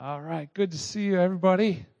All right, good to see you,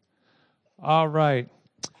 everybody. All right.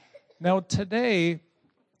 Now, today,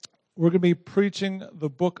 we're going to be preaching the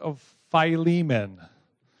book of Philemon.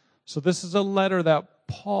 So this is a letter that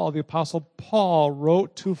Paul, the Apostle Paul,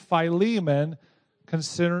 wrote to Philemon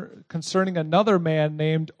concerning another man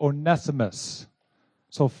named Onesimus.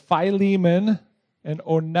 So Philemon and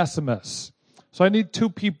Onesimus. So I need two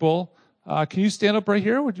people. Can you stand up right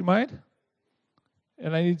here? Would you mind?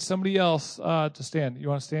 And I need somebody else to stand. You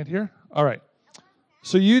want to stand here? All right.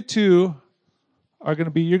 So you two are going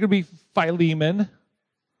to be, you're going to be Philemon,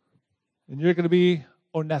 and you're going to be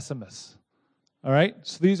Onesimus. All right?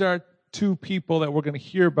 So these are two people that we're going to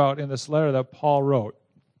hear about in this letter that Paul wrote.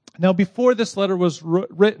 Now, before this letter was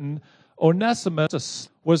written, Onesimus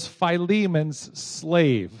was Philemon's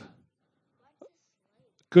slave.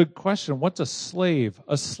 Good question. What's a slave?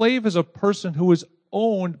 A slave is a person who is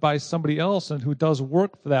owned by somebody else and who does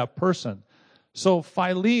work for that person. So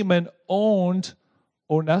Philemon owned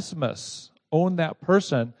Onesimus, owned that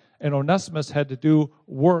person, and Onesimus had to do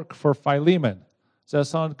work for Philemon. Does that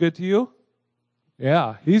sound good to you?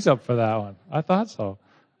 Yeah, he's up for that one. I thought so.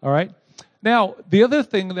 All right. Now, the other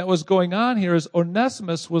thing that was going on here is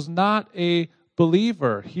Onesimus was not a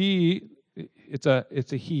believer. It's a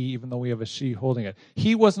he, even though we have a she holding it.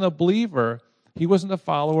 He wasn't a believer. He wasn't a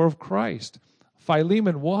follower of Christ.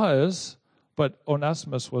 Philemon was, but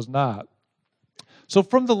Onesimus was not. So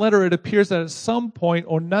from the letter, it appears that at some point,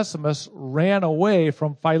 Onesimus ran away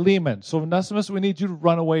from Philemon. So Onesimus, we need you to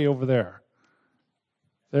run away over there.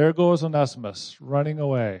 There goes Onesimus, running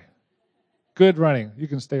away. Good running. You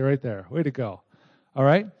can stay right there. Way to go. All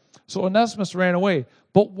right? So Onesimus ran away.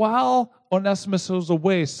 But while Onesimus was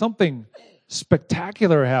away, something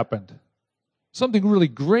spectacular happened. Something really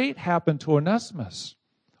great happened to Onesimus.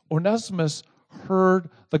 Onesimus heard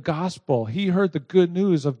the gospel. He heard the good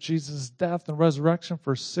news of Jesus' death and resurrection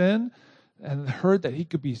for sin and heard that he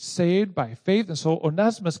could be saved by faith. And so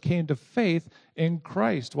Onesimus came to faith in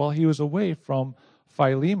Christ while he was away from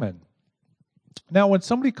Philemon. Now, when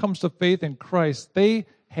somebody comes to faith in Christ, they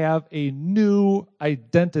have a new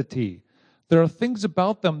identity. There are things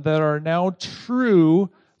about them that are now true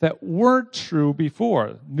that weren't true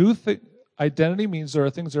before. Identity means there are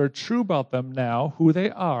things that are true about them now, who they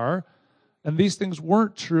are, and these things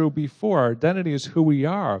weren't true before. Our identity is who we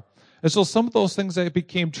are. And so some of those things that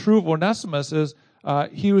became true of Onesimus is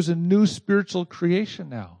he was a new spiritual creation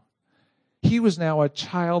now. He was now a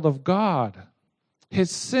child of God. His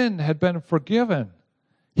sin had been forgiven.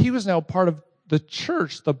 He was now part of the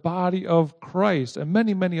church, the body of Christ, and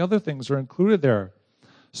many, many other things are included there.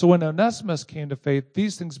 So when Onesimus came to faith,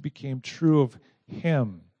 these things became true of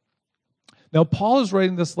him. Now, Paul is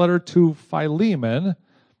writing this letter to Philemon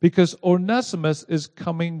because Onesimus is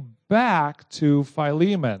coming back to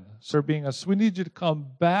Philemon. So we need you to come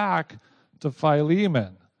back to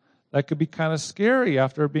Philemon. That could be kind of scary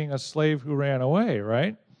after being a slave who ran away,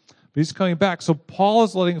 right? But he's coming back. So Paul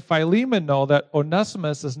is letting Philemon know that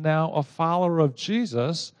Onesimus is now a follower of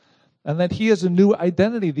Jesus and that he has a new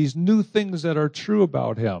identity, these new things that are true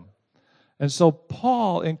about him. And so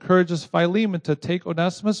Paul encourages Philemon to take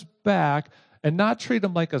Onesimus back and not treat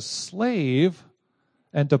him like a slave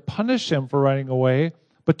and to punish him for running away,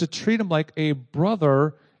 but to treat him like a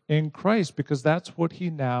brother in Christ, because that's what he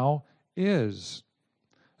now is.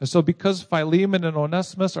 And so because Philemon and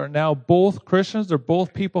Onesimus are now both Christians, they're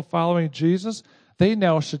both people following Jesus, they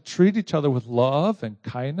now should treat each other with love and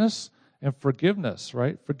kindness and forgiveness,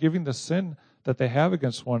 right? Forgiving the sin that they have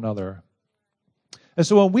against one another. And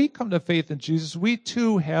so when we come to faith in Jesus, we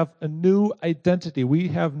too have a new identity. We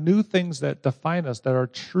have new things that define us, that are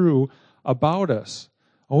true about us.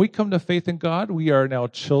 When we come to faith in God, we are now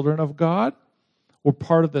children of God. We're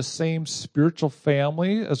part of the same spiritual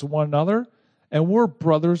family as one another, and we're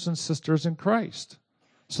brothers and sisters in Christ.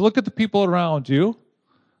 So look at the people around you.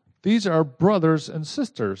 These are brothers and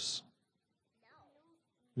sisters.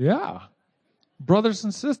 Yeah. Brothers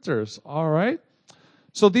and sisters. All right.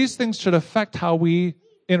 So these things should affect how we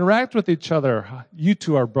interact with each other. You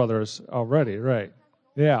two are brothers already, right?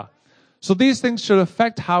 Yeah. So these things should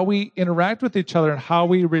affect how we interact with each other and how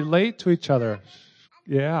we relate to each other.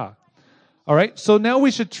 Yeah. All right. So now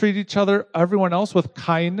we should treat each other, everyone else, with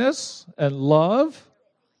kindness and love.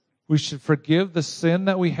 We should forgive the sin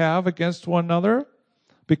that we have against one another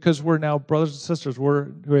because we're now brothers and sisters.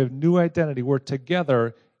 We have new identity. We're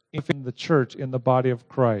together in the church, in the body of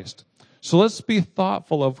Christ. So let's be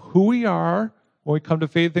thoughtful of who we are when we come to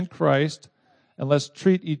faith in Christ, and let's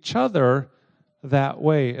treat each other that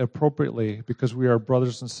way appropriately because we are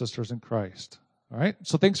brothers and sisters in Christ. All right?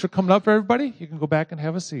 So thanks for coming up, everybody. You can go back and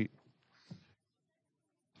have a seat.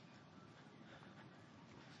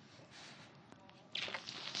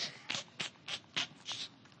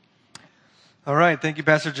 All right, thank you,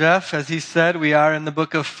 Pastor Jeff. As he said, we are in the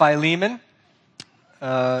book of Philemon.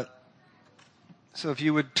 So if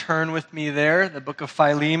you would turn with me there, the book of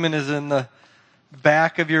Philemon is in the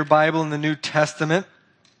back of your Bible in the New Testament.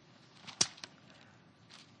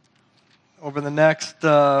 Over the next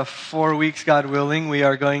 4 weeks, God willing, we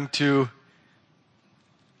are going to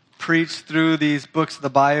preach through these books of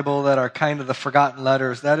the Bible that are kind of the forgotten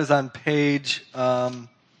letters. That is on page 1000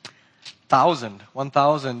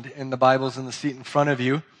 in the Bibles in the seat in front of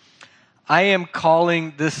you. I am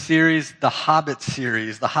calling this series the Hobbit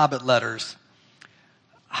series, the Hobbit letters.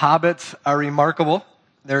 Hobbits are remarkable.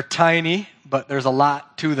 They're tiny, but there's a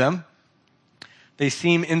lot to them. They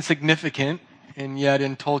seem insignificant, and yet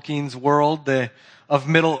in Tolkien's world of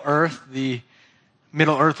Middle-earth, the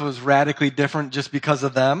Middle-earth was radically different just because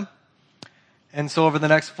of them. And so over the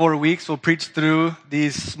next 4 weeks, we'll preach through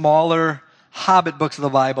these smaller Hobbit books of the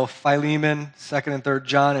Bible, Philemon, 2nd and 3rd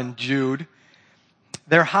John, and Jude.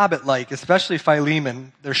 They're Hobbit-like, especially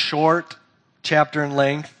Philemon. They're short, chapter in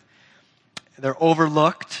length. They're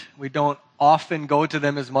overlooked. We don't often go to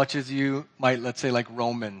them as much as you might, let's say, like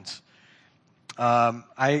Romans.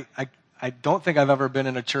 I don't think I've ever been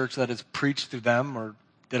in a church that has preached through them or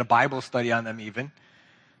did a Bible study on them even.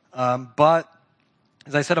 But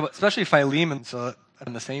as I said, especially Philemon, so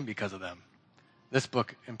I'm the same because of them. This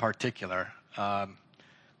book in particular.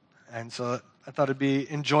 And so I thought it'd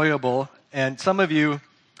be enjoyable. And some of you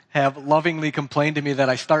have lovingly complained to me that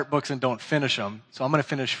I start books and don't finish them. So I'm going to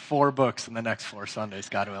finish 4 books in the next 4 Sundays,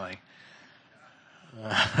 God willing.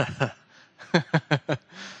 I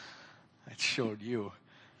showed you.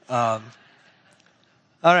 All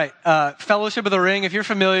right. Fellowship of the Ring. If you're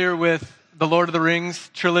familiar with the Lord of the Rings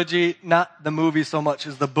trilogy, not the movie so much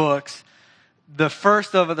as the books, the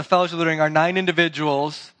first of the Fellowship of the Ring are 9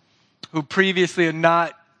 individuals who previously had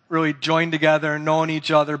not really joined together, known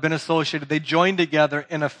each other, been associated. They joined together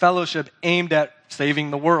in a fellowship aimed at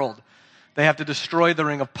saving the world. They have to destroy the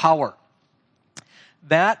Ring of Power.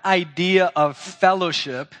 That idea of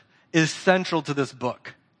fellowship is central to this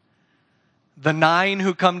book. The 9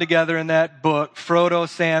 who come together in that book, Frodo,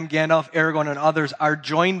 Sam, Gandalf, Aragorn, and others, are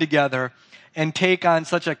joined together and take on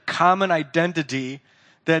such a common identity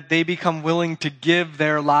that they become willing to give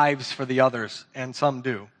their lives for the others, and some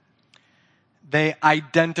do. They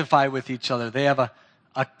identify with each other. They have a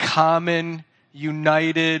common,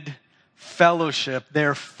 united fellowship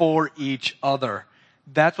there for each other.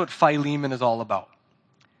 That's what Philemon is all about.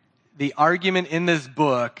 The argument in this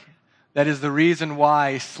book that is the reason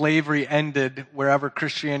why slavery ended wherever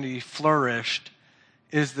Christianity flourished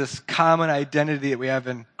is this common identity that we have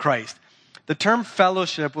in Christ. The term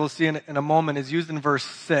fellowship, we'll see in a moment, is used in verse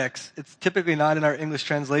 6. It's typically not in our English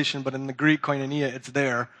translation, but in the Greek koinonia, it's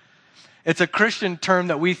there. It's a Christian term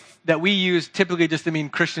that we use typically just to mean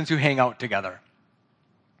Christians who hang out together.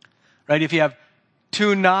 Right? If you have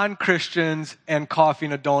 2 non-Christians and coffee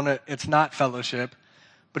and a donut, it's not fellowship.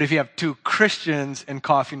 But if you have 2 Christians and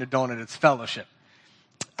coffee and a donut, it's fellowship.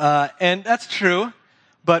 And that's true.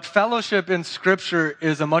 But fellowship in Scripture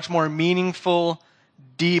is a much more meaningful,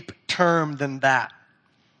 deep term than that.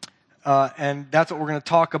 And that's what we're going to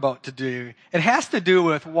talk about today. It has to do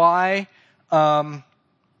with why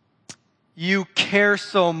you care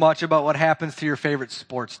so much about what happens to your favorite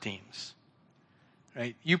sports teams.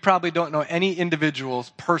 Right? You probably don't know any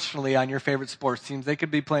individuals personally on your favorite sports teams. They could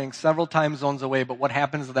be playing several time zones away, but what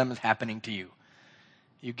happens to them is happening to you.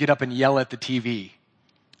 You get up and yell at the TV.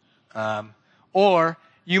 Or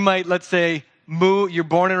you might, let's say, you're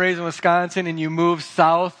born and raised in Wisconsin and you move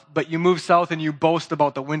south, but you move south and you boast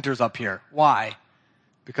about the winters up here. Why?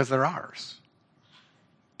 Because they're ours.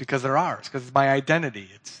 Because they're ours. Because it's my identity.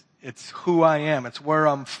 It's who I am. It's where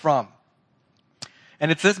I'm from.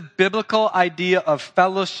 And it's this biblical idea of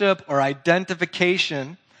fellowship or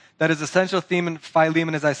identification that is essential theme in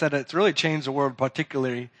Philemon. As I said, it's really changed the world,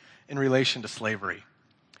 particularly in relation to slavery.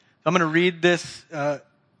 I'm going to read this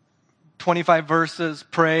 25 verses,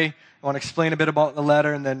 pray. I want to explain a bit about the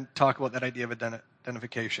letter and then talk about that idea of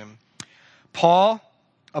identification. Paul,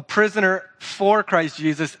 a prisoner for Christ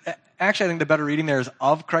Jesus. Actually, I think the better reading there is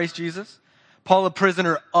of Christ Jesus. Paul, a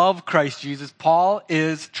prisoner of Christ Jesus. Paul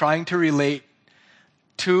is trying to relate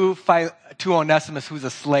to Onesimus, who's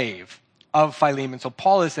a slave of Philemon. So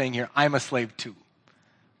Paul is saying here, I'm a slave too.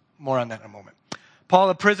 More on that in a moment.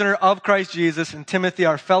 Paul, a prisoner of Christ Jesus, and Timothy,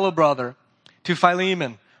 our fellow brother, to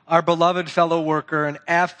Philemon, our beloved fellow worker, and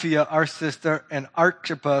Apphia, our sister, and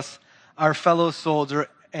Archippus, our fellow soldier,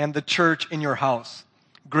 and the church in your house.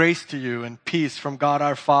 Grace to you and peace from God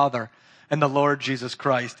our Father and the Lord Jesus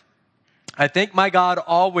Christ. I thank my God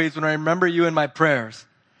always when I remember you in my prayers,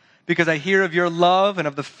 because I hear of your love and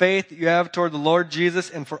of the faith that you have toward the Lord Jesus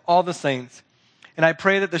and for all the saints. And I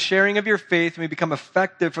pray that the sharing of your faith may become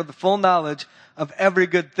effective for the full knowledge of every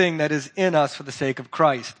good thing that is in us for the sake of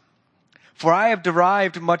Christ. For I have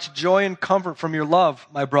derived much joy and comfort from your love,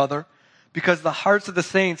 my brother, because the hearts of the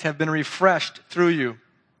saints have been refreshed through you.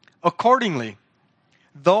 Accordingly,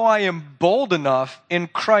 though I am bold enough in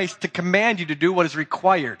Christ to command you to do what is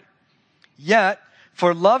required, yet,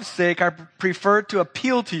 for love's sake, I prefer to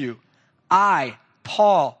appeal to you. I,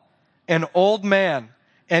 Paul, an old man,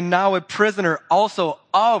 and now a prisoner also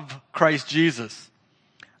of Christ Jesus.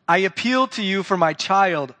 I appeal to you for my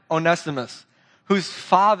child, Onesimus, whose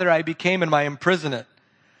father I became in my imprisonment.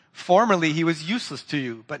 Formerly he was useless to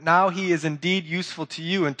you, but now he is indeed useful to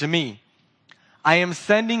you and to me. I am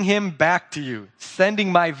sending him back to you,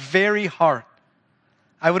 sending my very heart.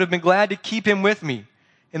 I would have been glad to keep him with me,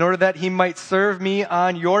 in order that he might serve me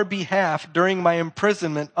on your behalf during my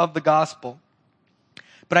imprisonment of the gospel.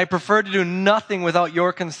 But I prefer to do nothing without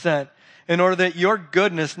your consent, in order that your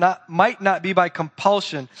goodness might not be by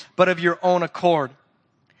compulsion, but of your own accord.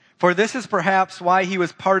 For this is perhaps why he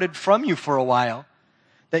was parted from you for a while,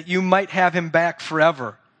 that you might have him back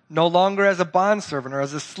forever, no longer as a bondservant or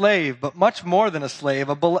as a slave, but much more than a slave,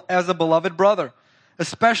 as a beloved brother,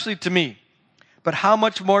 especially to me. But how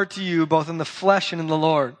much more to you, both in the flesh and in the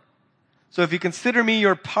Lord? So if you consider me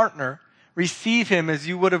your partner, receive him as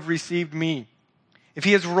you would have received me. If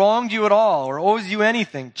he has wronged you at all or owes you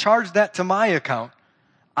anything, charge that to my account.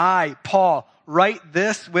 I, Paul, write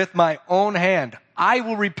this with my own hand. I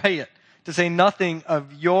will repay it, to say nothing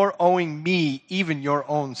of your owing me even your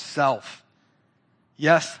own self.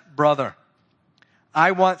 Yes, brother,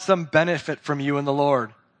 I want some benefit from you in the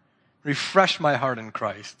Lord. Refresh my heart in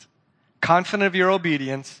Christ. Confident of your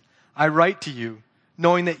obedience, I write to you,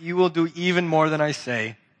 knowing that you will do even more than I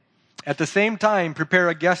say. At the same time, prepare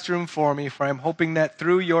a guest room for me, for I am hoping that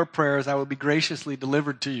through your prayers I will be graciously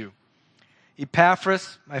delivered to you.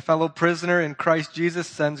 Epaphras, my fellow prisoner in Christ Jesus,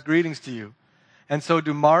 sends greetings to you. And so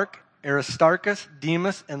do Mark, Aristarchus,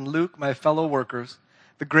 Demas, and Luke, my fellow workers.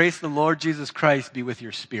 The grace of the Lord Jesus Christ be with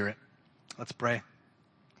your spirit. Let's pray.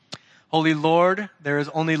 Holy Lord, there is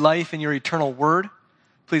only life in your eternal word.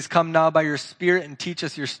 Please come now by your Spirit and teach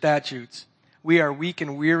us your statutes. We are weak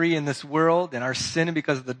and weary in this world and are sinning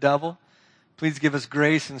because of the devil. Please give us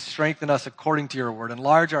grace and strengthen us according to your word.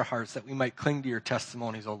 Enlarge our hearts that we might cling to your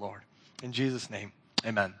testimonies, O Lord. In Jesus' name,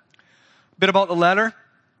 amen. A bit about the letter.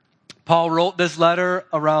 Paul wrote this letter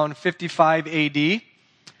around 55 AD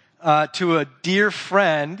to a dear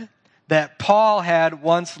friend that Paul had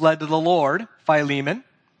once led to the Lord, Philemon.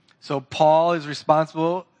 So Paul is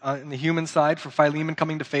responsible on the human side for Philemon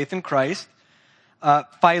coming to faith in Christ.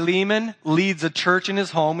 Philemon leads a church in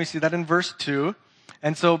his home. We see that in verse 2.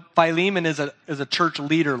 And so Philemon is a church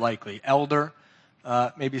leader, likely, elder,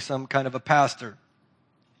 maybe some kind of a pastor.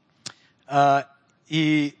 Paul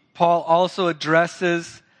also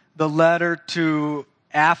addresses the letter to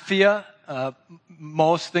Apphia.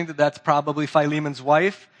 Most think that that's probably Philemon's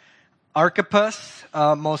wife. Archippus,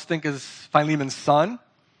 most think is Philemon's son.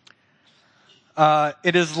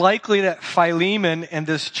 It is likely that Philemon and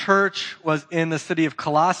this church was in the city of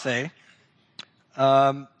Colossae.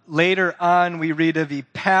 Later on, we read of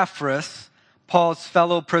Epaphras, Paul's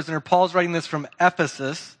fellow prisoner. Paul's writing this from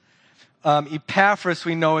Ephesus. Epaphras,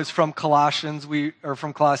 we know, is from Colossae. We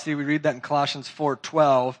read that in Colossians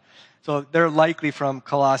 4:12. So they're likely from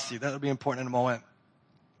Colossae. That'll be important in a moment.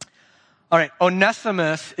 All right,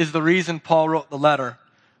 Onesimus is the reason Paul wrote the letter.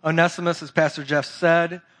 Onesimus, as Pastor Jeff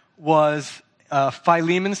said, was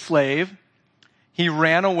Philemon's slave. He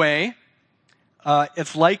ran away.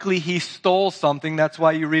 It's likely he stole something. That's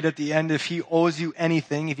why you read at the end, if he owes you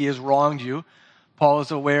anything, if he has wronged you. Paul is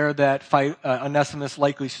aware that Onesimus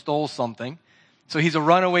likely stole something. So he's a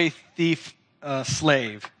runaway thief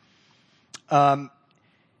slave. It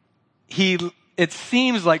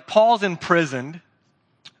seems like Paul's imprisoned.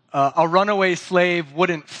 A runaway slave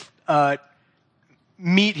wouldn't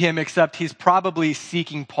meet him, except he's probably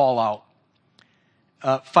seeking Paul out.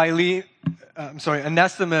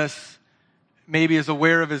 Onesimus maybe is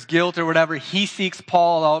aware of his guilt or whatever. He seeks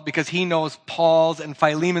Paul out because he knows Paul's and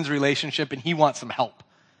Philemon's relationship and he wants some help.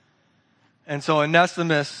 And so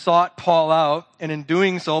Onesimus sought Paul out, and in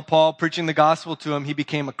doing so, Paul preaching the gospel to him, he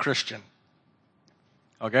became a Christian.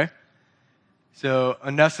 Okay? So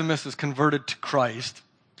Onesimus is converted to Christ,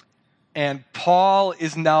 and Paul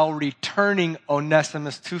is now returning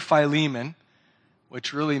Onesimus to Philemon,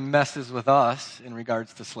 which really messes with us in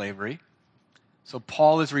regards to slavery. So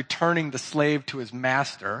Paul is returning the slave to his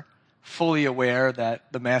master, fully aware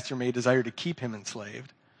that the master may desire to keep him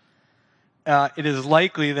enslaved. it is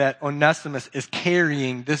likely that Onesimus is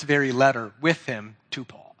carrying this very letter with him to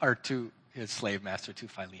Paul, or to his slave master, to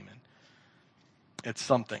Philemon. It's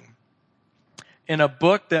something. In a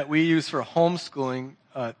book that we use for homeschooling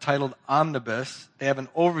titled Omnibus, they have an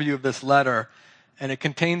overview of this letter, and it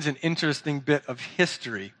contains an interesting bit of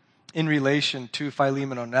history in relation to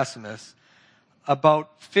Philemon and Onesimus.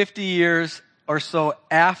 About 50 years or so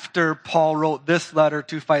after Paul wrote this letter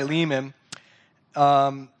to Philemon,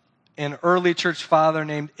 an early church father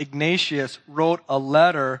named Ignatius wrote a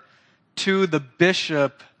letter to the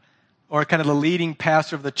bishop, or kind of the leading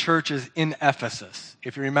pastor of the churches in Ephesus.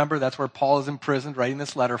 If you remember, that's where Paul is imprisoned, writing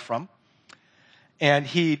this letter from. And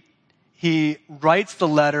he writes the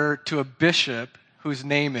letter to a bishop whose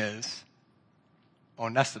name is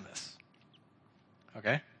Onesimus.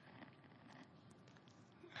 Okay?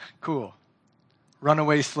 Cool.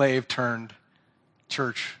 Runaway slave turned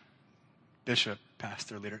church bishop,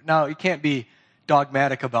 pastor, leader. Now, you can't be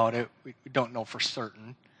dogmatic about it. We don't know for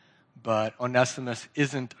certain. But Onesimus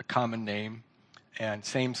isn't a common name. And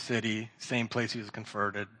same city, same place he was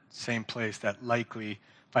converted, same place that likely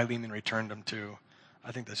Philemon returned him to.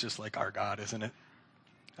 I think that's just like our God, isn't it?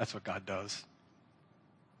 That's what God does.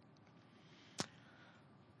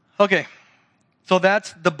 Okay, so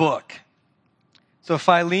that's the book. So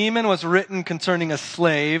Philemon was written concerning a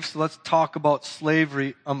slave. So let's talk about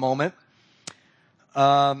slavery a moment.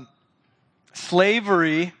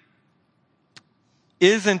 Slavery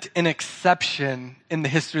isn't an exception in the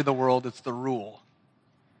history of the world, it's the rule.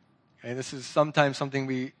 Okay, this is sometimes something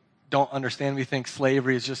we don't understand. We think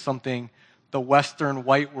slavery is just something the Western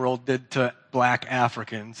white world did to black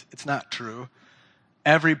Africans. It's not true.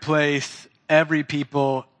 Every place, every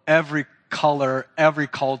people, every color, every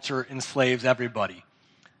culture enslaves everybody.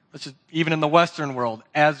 Even in the Western world,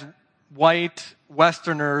 as white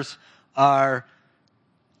Westerners are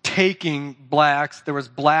taking blacks, there was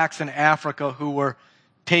blacks in Africa who were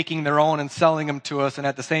taking their own and selling them to us, and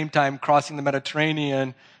at the same time crossing the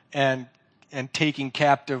Mediterranean and taking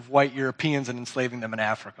captive white Europeans and enslaving them in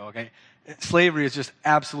Africa, okay? Slavery is just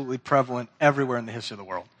absolutely prevalent everywhere in the history of the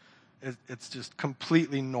world. It's just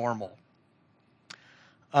completely normal.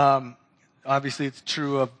 Obviously, it's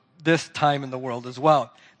true of this time in the world as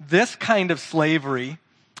well. This kind of slavery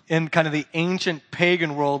in kind of the ancient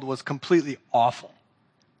pagan world was completely awful.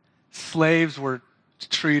 Slaves were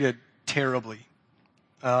treated terribly.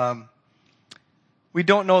 We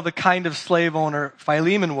don't know the kind of slave owner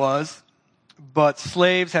Philemon was, but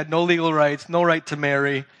slaves had no legal rights, no right to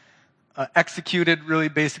marry, executed really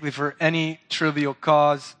basically for any trivial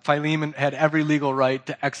cause. Philemon had every legal right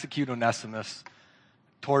to execute Onesimus,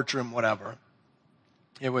 torture him, whatever.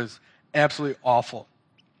 It was absolutely awful.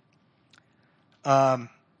 When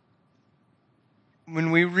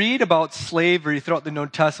we read about slavery throughout the New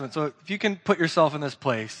Testament, so if you can put yourself in this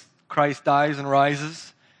place, Christ dies and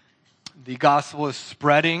rises, the gospel is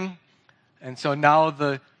spreading, and so now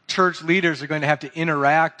the church leaders are going to have to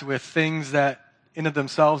interact with things that in of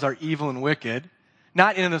themselves are evil and wicked.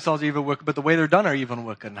 Not in of themselves evil and wicked, but the way they're done are evil and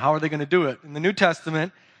wicked. And how are they going to do it? And the New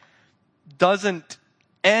Testament doesn't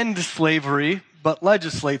end slavery, but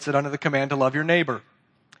legislates it under the command to love your neighbor.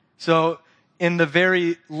 So in the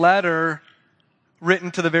very letter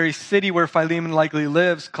written to the very city where Philemon likely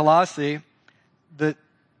lives, Colossae,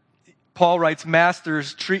 Paul writes,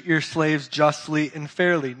 "Masters, treat your slaves justly and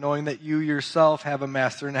fairly, knowing that you yourself have a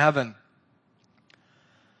master in heaven."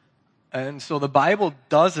 And so the Bible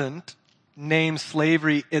doesn't name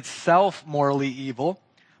slavery itself morally evil,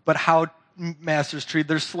 but how masters treat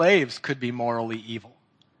their slaves could be morally evil.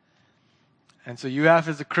 And so you have,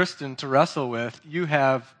 as a Christian, to wrestle with, you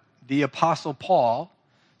have the Apostle Paul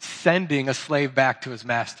sending a slave back to his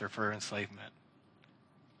master for enslavement.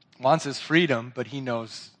 Wants his freedom, but he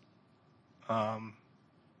knows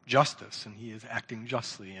justice, and he is acting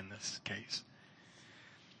justly in this case.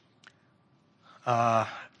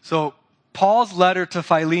 So Paul's letter to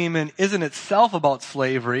Philemon isn't itself about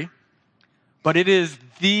slavery, but it is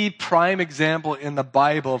the prime example in the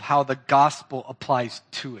Bible of how the gospel applies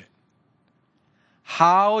to it.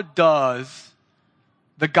 How does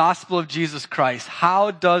the gospel of Jesus Christ,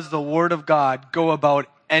 how does the Word of God go about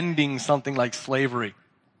ending something like slavery?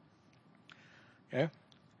 Okay?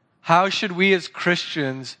 How should we as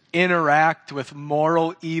Christians interact with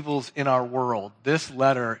moral evils in our world? This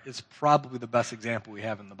letter is probably the best example we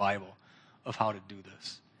have in the Bible of how to do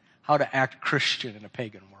this. How to act Christian in a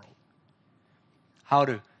pagan world. How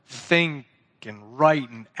to think and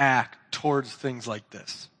write and act towards things like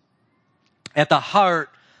this. At the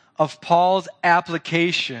heart of Paul's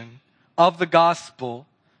application of the gospel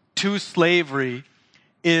to slavery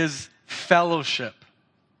is fellowship.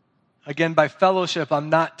 Again, by fellowship, I'm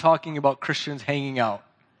not talking about Christians hanging out.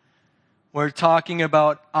 We're talking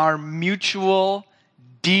about our mutual,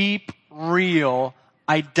 deep, real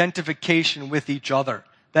identification with each other.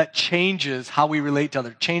 That changes how we relate to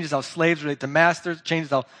others. It changes how slaves relate to masters. It changes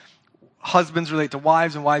how husbands relate to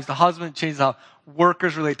wives and wives to husbands. It changes how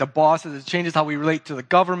workers relate to bosses. It changes how we relate to the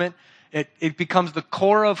government. It becomes the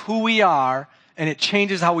core of who we are, and it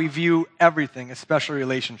changes how we view everything, especially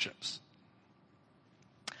relationships.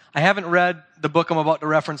 I haven't read the book I'm about to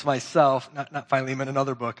reference myself, not Philemon,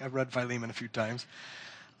 another book. I've read Philemon a few times.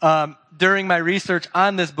 During my research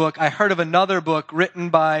on this book, I heard of another book written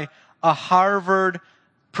by a Harvard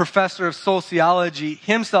professor of sociology,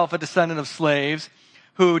 himself a descendant of slaves,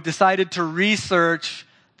 who decided to research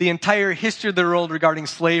the entire history of the world regarding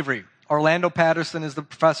slavery. Orlando Patterson is the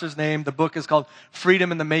professor's name. The book is called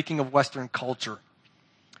Freedom in the Making of Western Culture.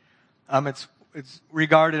 It's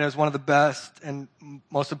regarded as one of the best and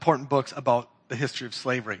most important books about the history of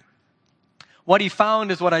slavery. What he found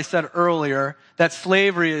is what I said earlier, that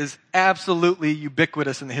slavery is absolutely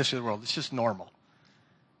ubiquitous in the history of the world. It's just normal.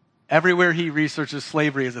 Everywhere he researches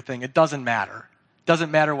slavery as a thing, it doesn't matter. It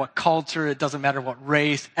doesn't matter what culture, it doesn't matter what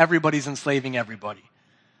race, everybody's enslaving everybody.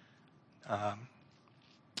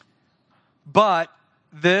 But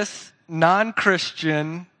this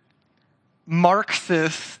non-Christian,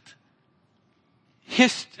 Marxist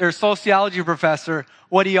sociology professor,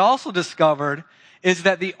 what he also discovered is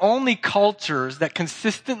that the only cultures that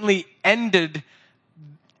consistently ended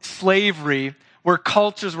slavery were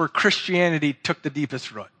cultures where Christianity took the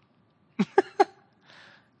deepest root.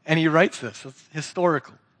 And he writes this, it's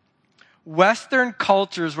historical. Western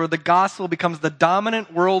cultures where the gospel becomes the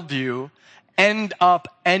dominant worldview end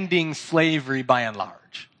up ending slavery by and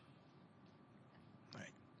large. Right.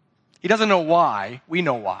 He doesn't know why. We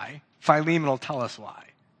know why. Philemon will tell us why.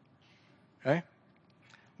 Okay?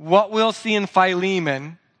 What we'll see in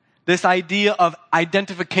Philemon, this idea of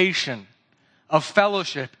identification, of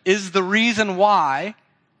fellowship, is the reason why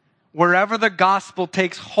wherever the gospel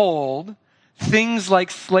takes hold, things like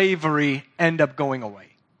slavery end up going away.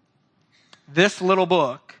 This little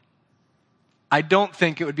book, I don't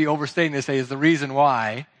think it would be overstating to say, is the reason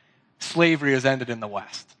why slavery has ended in the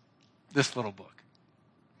West. This little book.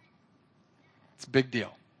 It's a big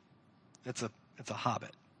deal. It's a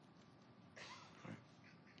Hobbit.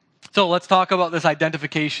 So let's talk about this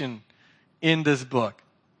identification in this book.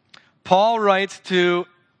 Paul writes to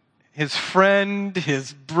his friend,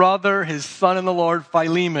 his brother, his son in the Lord,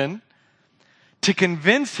 Philemon, to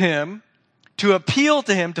convince him, to appeal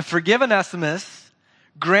to him to forgive Onesimus,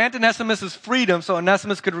 grant Onesimus his freedom so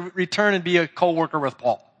Onesimus could return and be a co-worker with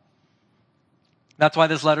Paul. That's why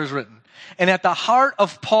this letter is written. And at the heart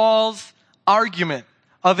of Paul's argument,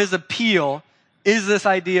 of his appeal, is this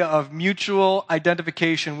idea of mutual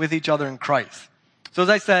identification with each other in Christ. So as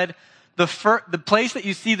I said, the place that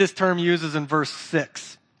you see this term used is in verse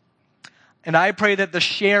 6. And I pray that the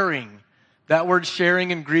sharing, that word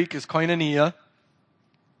sharing in Greek is koinonia.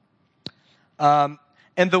 And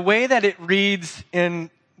the way that it reads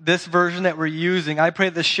in this version that we're using, I pray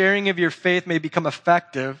the sharing of your faith may become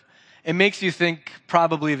effective. It makes you think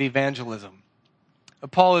probably of evangelism. But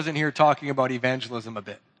Paul isn't here talking about evangelism a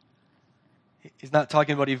bit. He's not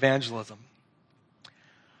talking about evangelism.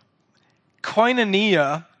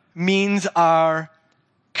 Koinonia means our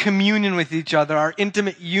communion with each other, our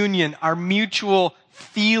intimate union, our mutual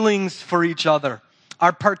feelings for each other,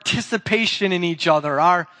 our participation in each other,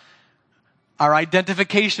 our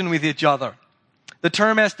identification with each other. The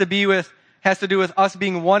term has to do with us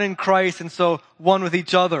being one in Christ and so one with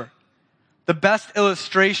each other. The best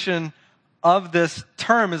illustration of this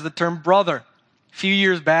term is the term brother. A few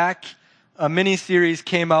years back, a mini-series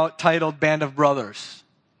came out titled Band of Brothers.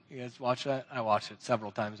 You guys watch that? I watched it several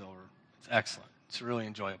times over. It's excellent. It's really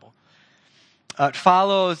enjoyable. It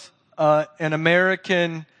follows an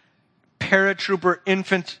American paratrooper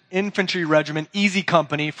infantry regiment, Easy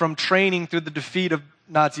Company, from training through the defeat of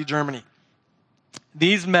Nazi Germany.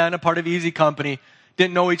 These men, a part of Easy Company,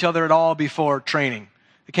 didn't know each other at all before training.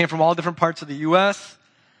 They came from all different parts of the U.S.,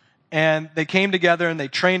 and they came together and they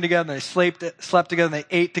trained together and they slept together and they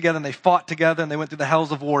ate together and they fought together and they went through the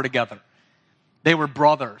hells of war together. They were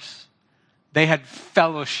brothers. They had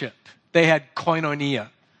fellowship. They had koinonia.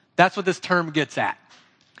 That's what this term gets at.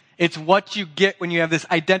 It's what you get when you have this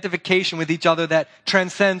identification with each other that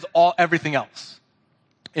transcends everything else.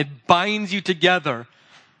 It binds you together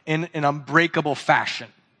in an unbreakable fashion.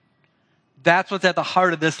 That's what's at the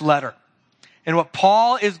heart of this letter. And what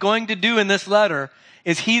Paul is going to do in this letter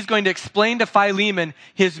is he's going to explain to Philemon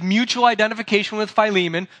his mutual identification with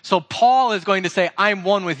Philemon. So Paul is going to say, I'm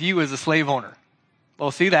one with you as a slave owner.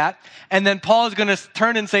 We'll see that. And then Paul is going to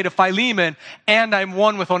turn and say to Philemon, and I'm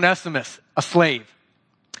one with Onesimus, a slave.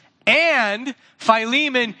 And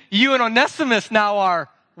Philemon, you and Onesimus now are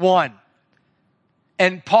one.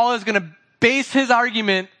 And Paul is going to base his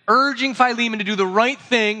argument urging Philemon to do the right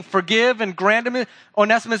thing, forgive and grant him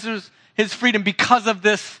Onesimus his freedom because of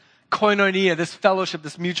this koinonia, this fellowship,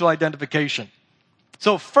 this mutual identification.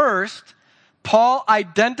 So first, Paul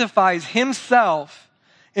identifies himself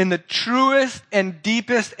in the truest and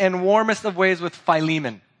deepest and warmest of ways with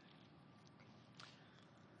Philemon.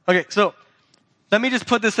 Okay, so let me just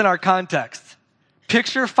put this in our context.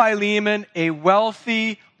 Picture Philemon, a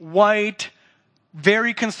wealthy, white,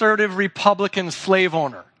 very conservative Republican slave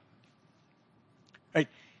owner. Right?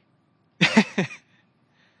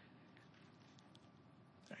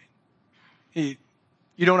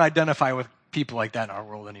 You don't identify with people like that in our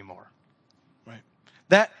world anymore. Right?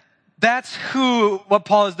 That's what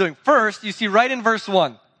Paul is doing. First, you see right in verse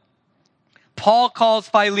 1, Paul calls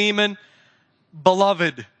Philemon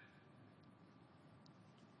beloved.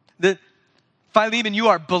 Philemon, you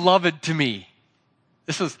are beloved to me.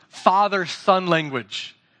 This is father-son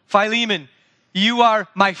language. Philemon, you are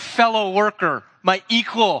my fellow worker, my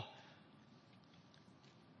equal.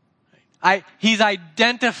 He's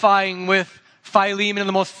identifying with Philemon in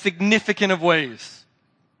the most significant of ways.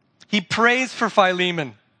 He prays for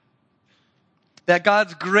Philemon, that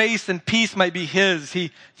God's grace and peace might be his.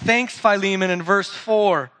 He thanks Philemon in verse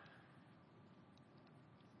 4.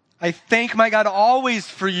 I thank my God always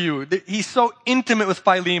for you. He's so intimate with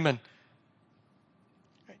Philemon.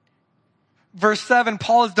 Verse 7,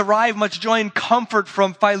 Paul has derived much joy and comfort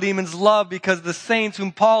from Philemon's love because the saints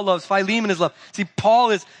whom Paul loves, Philemon is loved. See,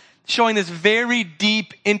 Paul is showing this very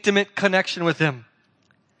deep, intimate connection with him.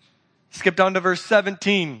 Skip down to verse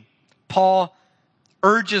 17. Paul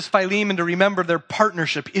urges Philemon to remember their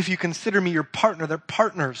partnership. If you consider me your partner, they're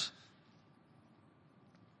partners.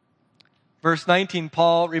 Verse 19,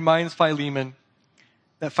 Paul reminds Philemon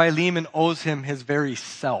that Philemon owes him his very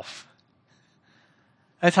self.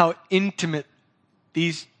 That's how intimate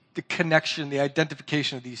the connection, the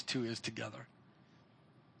identification of these two is together.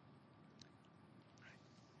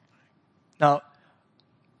 Now,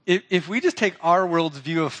 if we just take our world's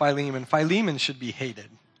view of Philemon, Philemon should be hated.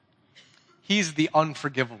 He's the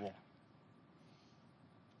unforgivable.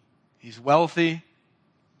 He's wealthy.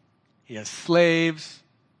 He has slaves.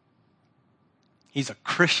 He's a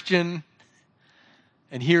Christian.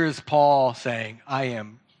 And here is Paul saying, I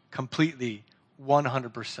am completely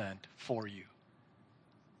 100% for you.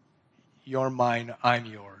 You're mine, I'm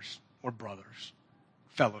yours. We're brothers.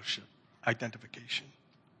 Fellowship, identification.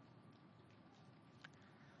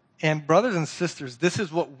 And brothers and sisters, this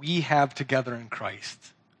is what we have together in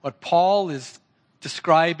Christ. What Paul is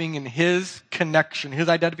describing in his connection, his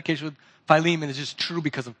identification with Philemon is just true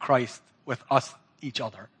because of Christ with us, each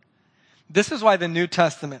other. This is why the New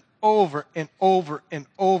Testament over and over and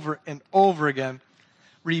over and over again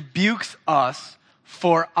rebukes us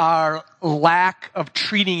for our lack of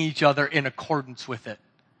treating each other in accordance with it.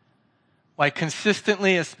 Why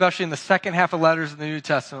consistently, especially in the second half of letters in the New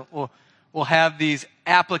Testament, we'll have these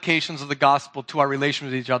applications of the gospel to our relation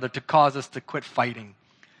with each other to cause us to quit fighting,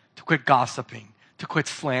 to quit gossiping, to quit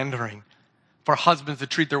slandering, for husbands to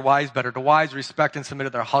treat their wives better, to wives respect and submit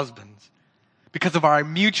to their husbands, because of our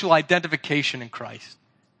mutual identification in Christ.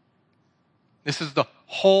 This is the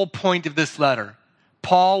whole point of this letter.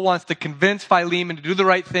 Paul wants to convince Philemon to do the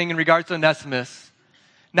right thing in regards to Onesimus,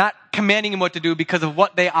 not commanding him what to do because of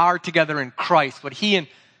what they are together in Christ, what he and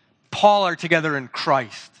Paul are together in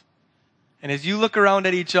Christ. And as you look around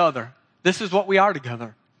at each other, this is what we are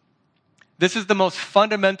together. This is the most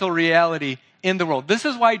fundamental reality in the world. This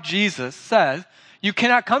is why Jesus says, you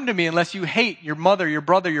cannot come to me unless you hate your mother, your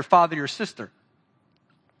brother, your father, your sister.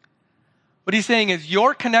 What he's saying is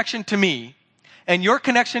your connection to me and your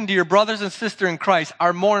connection to your brothers and sister in Christ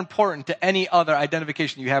are more important to any other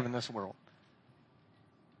identification you have in this world.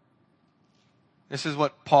 This is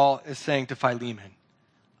what Paul is saying to Philemon.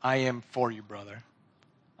 I am for you, brother.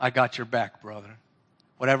 I got your back, brother.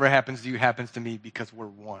 Whatever happens to you happens to me because we're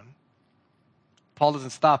one. Paul doesn't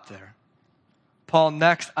stop there. Paul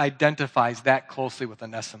next identifies that closely with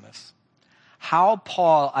Onesimus. How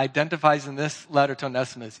Paul identifies in this letter to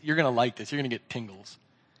Onesimus, you're going to like this. You're going to get tingles.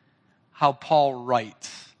 How Paul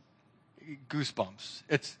writes. Goosebumps.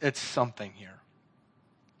 It's something here.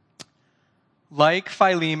 Like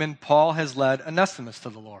Philemon, Paul has led Onesimus to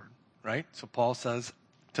the Lord, right? So Paul says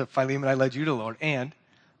to Philemon, I led you to the Lord, and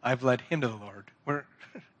I've led him to the Lord.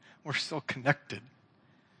 We're so connected.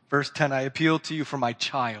 Verse 10, I appeal to you for my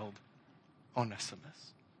child,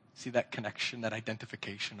 Onesimus. See that connection, that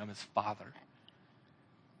identification. I'm his father.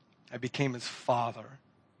 I became his father.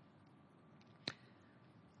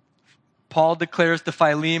 Paul declares to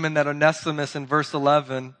Philemon that Onesimus in verse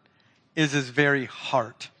 11 is his very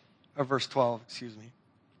heart. Or verse 12, excuse me.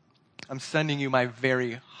 I'm sending you my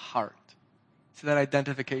very heart. See that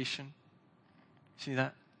identification? See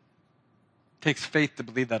that? It takes faith to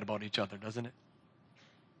believe that about each other, doesn't it?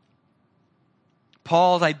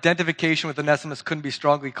 Paul's identification with Onesimus couldn't be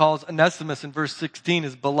stronger. He calls Onesimus in verse 16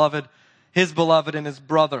 his beloved and his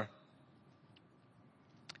brother.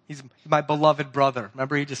 He's my beloved brother.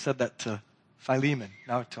 Remember, he just said that to Philemon,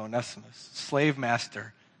 now to Onesimus. Slave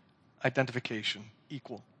master, identification,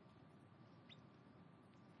 equal.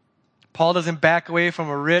 Paul doesn't back away from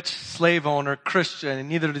a rich slave owner, Christian, and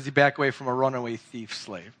neither does he back away from a runaway thief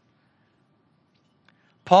slave.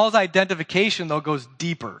 Paul's identification, though, goes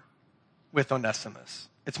deeper with Onesimus.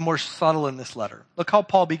 It's more subtle in this letter. Look how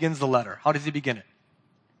Paul begins the letter. How does he begin it?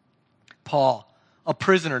 Paul, a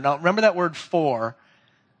prisoner. Now, remember that word for.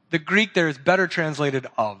 The Greek there is better translated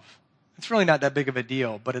of. It's really not that big of a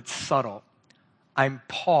deal, but it's subtle. I'm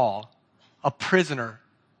Paul, a prisoner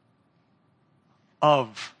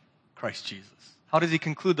of Christ Jesus. How does he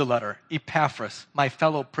conclude the letter? Epaphras, my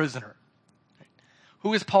fellow prisoner.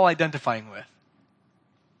 Who is Paul identifying with?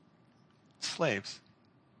 Slaves.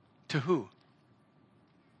 To who?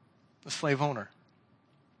 The slave owner.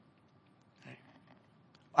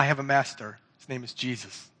 I have a master. His name is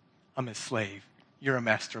Jesus. I'm his slave. You're a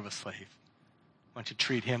master of a slave. Why don't you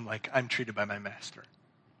treat him like I'm treated by my master?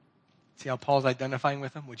 See how Paul's identifying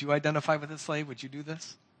with him? Would you identify with a slave? Would you do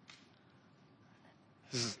this?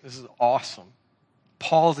 This is awesome.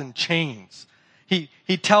 Paul's in chains. He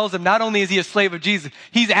tells him not only is he a slave of Jesus,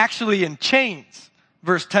 he's actually in chains.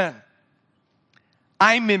 Verse 10.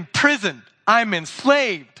 I'm imprisoned. I'm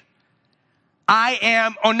enslaved. I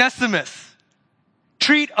am Onesimus.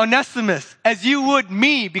 Treat Onesimus as you would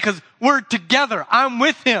me because we're together. I'm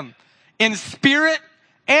with him in spirit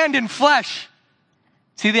and in flesh.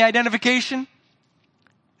 See the identification?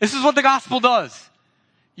 This is what the gospel does.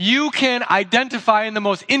 You can identify in the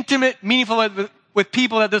most intimate, meaningful way with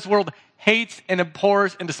people that this world hates and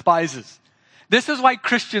abhors and despises. This is why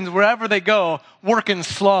Christians, wherever they go, work in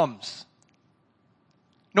slums.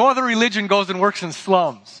 No other religion goes and works in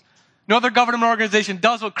slums. No other government organization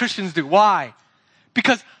does what Christians do. Why?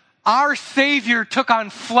 Because our Savior took on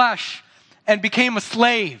flesh and became a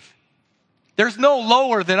slave. There's no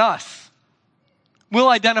lower than us. We'll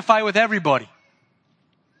identify with everybody.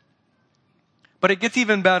 But it gets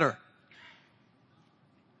even better.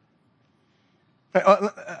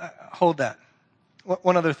 Hold that.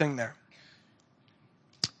 One other thing there.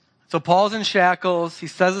 So Paul's in shackles. He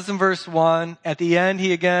says this in verse 1. At the end,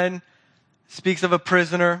 he again speaks of a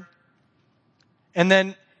prisoner. And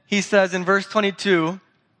then he says in verse 22,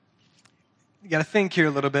 you got to think here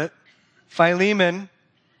a little bit. Philemon,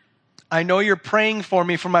 I know you're praying for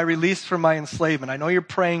me for my release from my enslavement. I know you're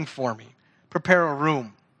praying for me. Prepare a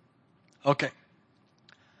room. Okay.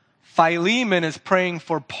 Philemon is praying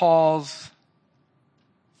for Paul's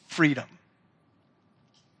freedom.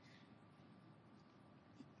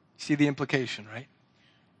 See the implication, right?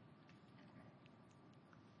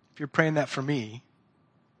 If you're praying that for me,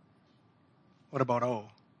 what about O?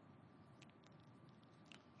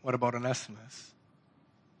 What about Onesimus?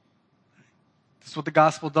 This is what the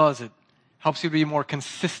gospel does. It helps you to be a more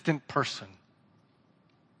consistent person.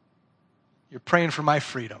 You're praying for my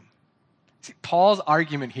freedom. See, Paul's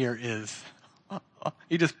argument here is,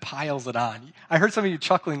 he just piles it on. I heard some of you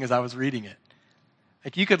chuckling as I was reading it.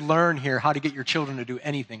 Like you could learn here how to get your children to do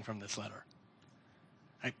anything from this letter.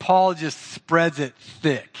 Like Paul just spreads it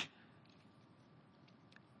thick.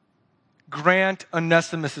 Grant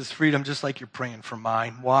Onesimus' freedom just like you're praying for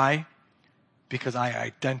mine. Why? Because I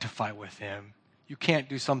identify with him. You can't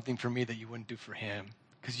do something for me that you wouldn't do for him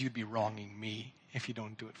because you'd be wronging me if you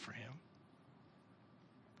don't do it for him.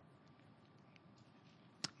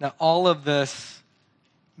 Now, all of this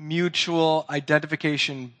mutual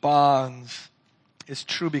identification bonds is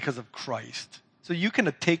true because of Christ. So you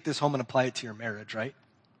can take this home and apply it to your marriage, right?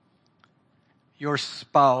 Your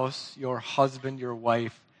spouse, your husband, your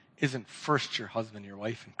wife isn't first your husband, your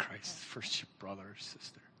wife in Christ. It's first your brother or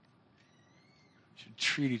sister. You should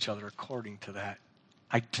treat each other according to that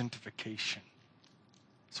identification.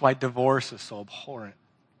 That's why divorce is so abhorrent.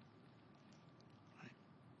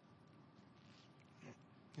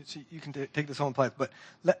 So you can take this home and apply it. But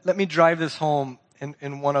let me drive this home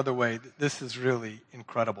in one other way. This is really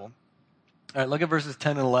incredible. All right, look at verses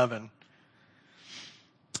 10 and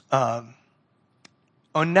 11.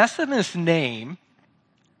 Onesimus' name,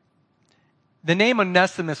 the name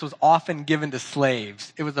Onesimus was often given to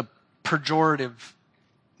slaves. It was a pejorative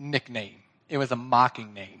nickname. It was a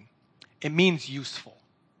mocking name. It means useful.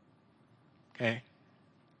 Okay?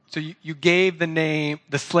 So you gave the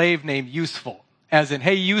slave name useful, as in,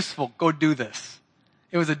 hey, useful, go do this.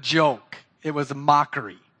 It was a joke. It was a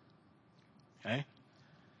mockery. Okay?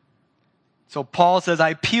 So Paul says, I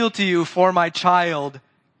appeal to you for my child,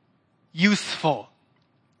 useful.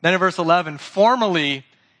 Then in verse 11, formerly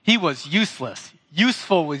he was useless.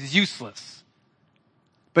 Useful was useless.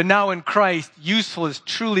 But now in Christ, useful has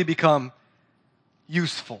truly become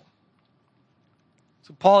useful.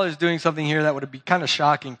 So Paul is doing something here that would be kind of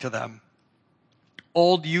shocking to them.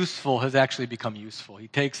 Old useful has actually become useful. He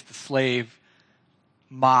takes the slave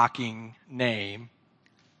mocking name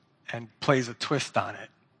and plays a twist on it.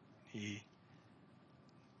 He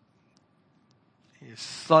is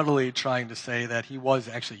subtly trying to say that he was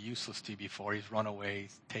actually useless to you before. He's run away,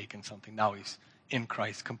 he's taken something. Now he's in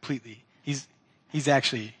Christ completely. He's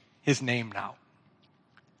actually his name now.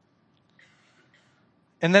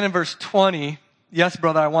 And then in verse 20, yes,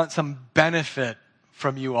 brother, I want some benefit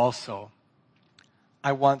from you also.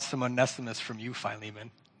 I want some Onesimus from you,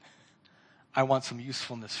 Philemon. I want some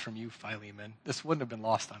usefulness from you, Philemon. This wouldn't have been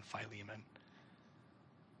lost on Philemon.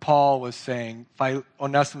 Paul was saying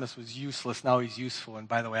Onesimus was useless, now he's useful. And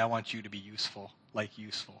by the way, I want you to be useful, like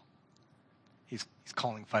useful. He's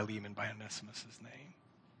calling Philemon by Onesimus' name.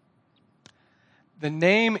 The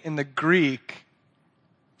name in the Greek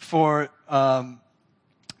for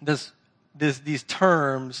these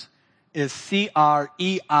terms is Christos,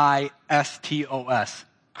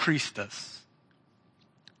 Christus.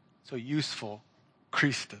 So useful,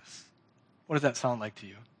 Christus. What does that sound like to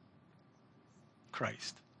you?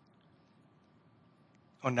 Christ.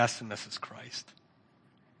 Onesimus is Christ.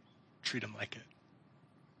 Treat him like it.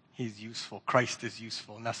 He's useful. Christ is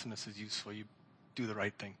useful. Onesimus is useful. You do the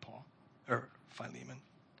right thing, Paul. Or Philemon.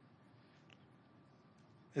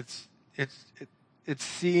 It's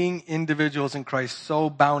seeing individuals in Christ so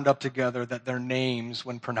bound up together that their names,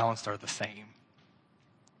 when pronounced, are the same.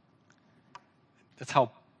 That's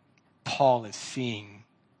how Paul is seeing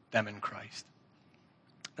them in Christ.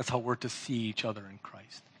 That's how we're to see each other in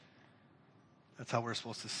Christ. That's how we're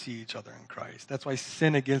supposed to see each other in Christ. That's why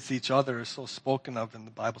sin against each other is so spoken of in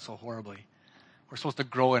the Bible so horribly. We're supposed to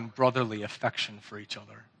grow in brotherly affection for each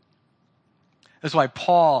other. That's why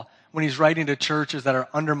Paul, when he's writing to churches that are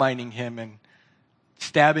undermining him and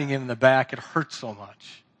stabbing him in the back, it hurts so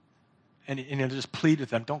much. And he'll just plead with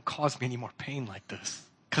them, don't cause me any more pain like this,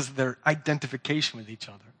 because of their identification with each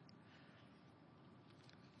other.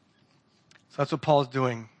 So that's what Paul's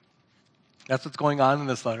doing. That's what's going on in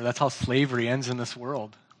this letter. That's how slavery ends in this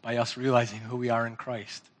world, by us realizing who we are in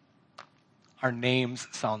Christ. Our names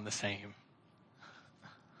sound the same.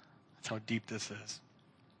 That's how deep this is.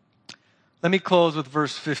 Let me close with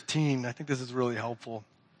verse 15. I think this is really helpful.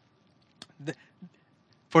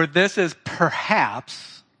 For this is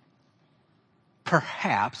perhaps,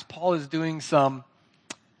 Paul is doing some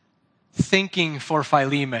thinking for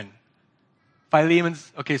Philemon.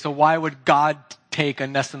 Philemon's, okay, so why would God take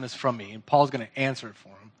Onesimus from me? And Paul's going to answer it for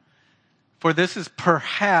him. For this is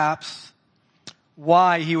perhaps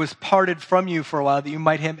why he was parted from you for a while, that you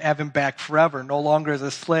might have him back forever, no longer as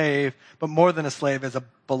a slave, but more than a slave, as a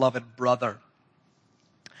beloved brother.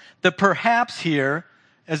 The perhaps here,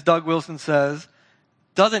 as Doug Wilson says,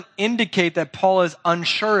 doesn't indicate that Paul is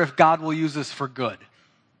unsure if God will use this for good.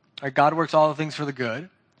 Right? God works all things for the good.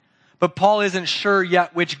 But Paul isn't sure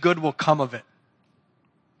yet which good will come of it.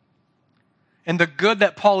 And the good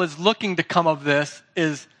that Paul is looking to come of this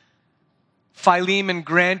is Philemon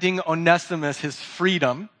granting Onesimus his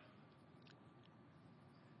freedom.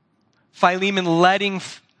 Philemon letting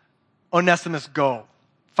Onesimus go.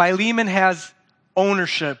 Philemon has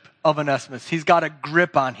ownership of Onesimus. He's got a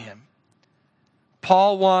grip on him.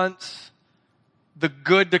 Paul wants the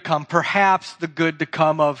good to come, perhaps the good to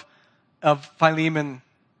come of Philemon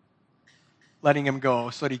letting him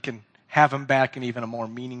go so that he can have him back in even a more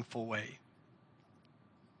meaningful way.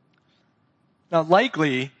 Now,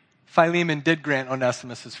 likely, Philemon did grant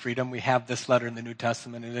Onesimus his freedom. We have this letter in the New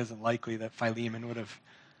Testament. It isn't likely that Philemon would have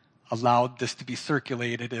allowed this to be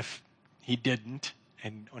circulated if he didn't.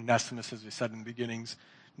 And Onesimus, as we said in the beginning's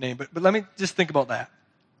name. But let me just think about that.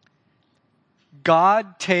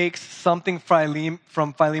 God takes something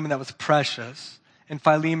from Philemon that was precious, and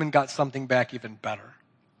Philemon got something back even better.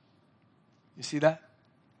 You see that?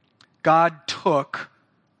 God took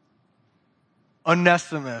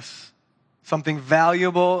Onesimus, something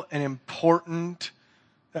valuable and important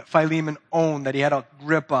that Philemon owned, that he had a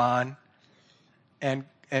grip on, and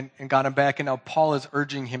got him back. And now Paul is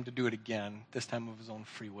urging him to do it again, this time of his own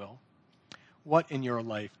free will. What in your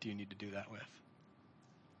life do you need to do that with?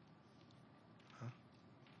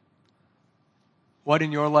 What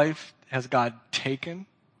in your life has God taken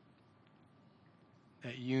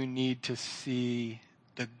that you need to see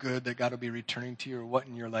the good that God will be returning to you? Or what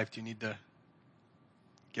in your life do you need to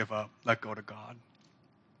give up, let go to God?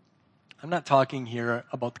 I'm not talking here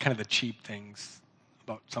about kind of the cheap things,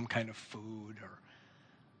 about some kind of food or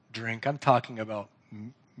drink. I'm talking about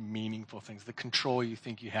meaningful things, the control you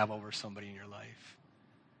think you have over somebody in your life,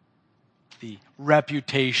 the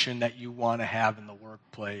reputation that you want to have in the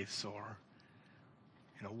workplace, or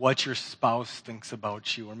what your spouse thinks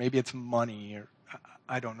about you, or maybe it's money, or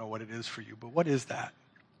I don't know what it is for you, but what is that?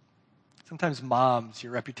 Sometimes moms,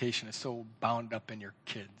 your reputation is so bound up in your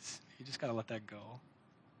kids. You just got to let that go.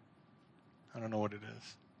 I don't know what it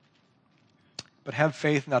is. But have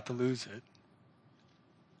faith not to lose it.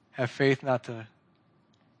 Have faith not to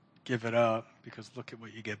give it up, because look at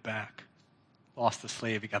what you get back. Lost a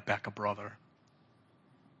slave, you got back a brother.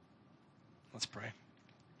 Let's pray.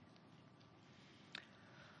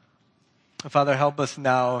 Father, help us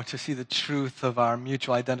now to see the truth of our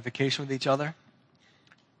mutual identification with each other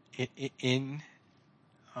in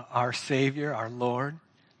our Savior, our Lord,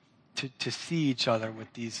 to see each other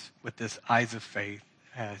with this eyes of faith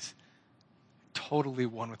as totally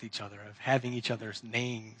one with each other, of having each other's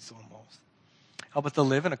names almost. Help us to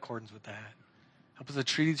live in accordance with that. Help us to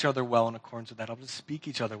treat each other well in accordance with that. Help us to speak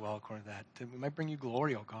each other well according to that. That we might bring you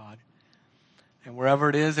glory, oh God. And wherever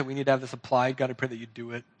it is that we need to have this applied, God, I pray that you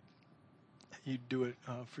do it. You do it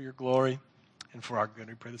for your glory and for our good.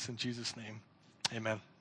 We pray this in Jesus' name. Amen.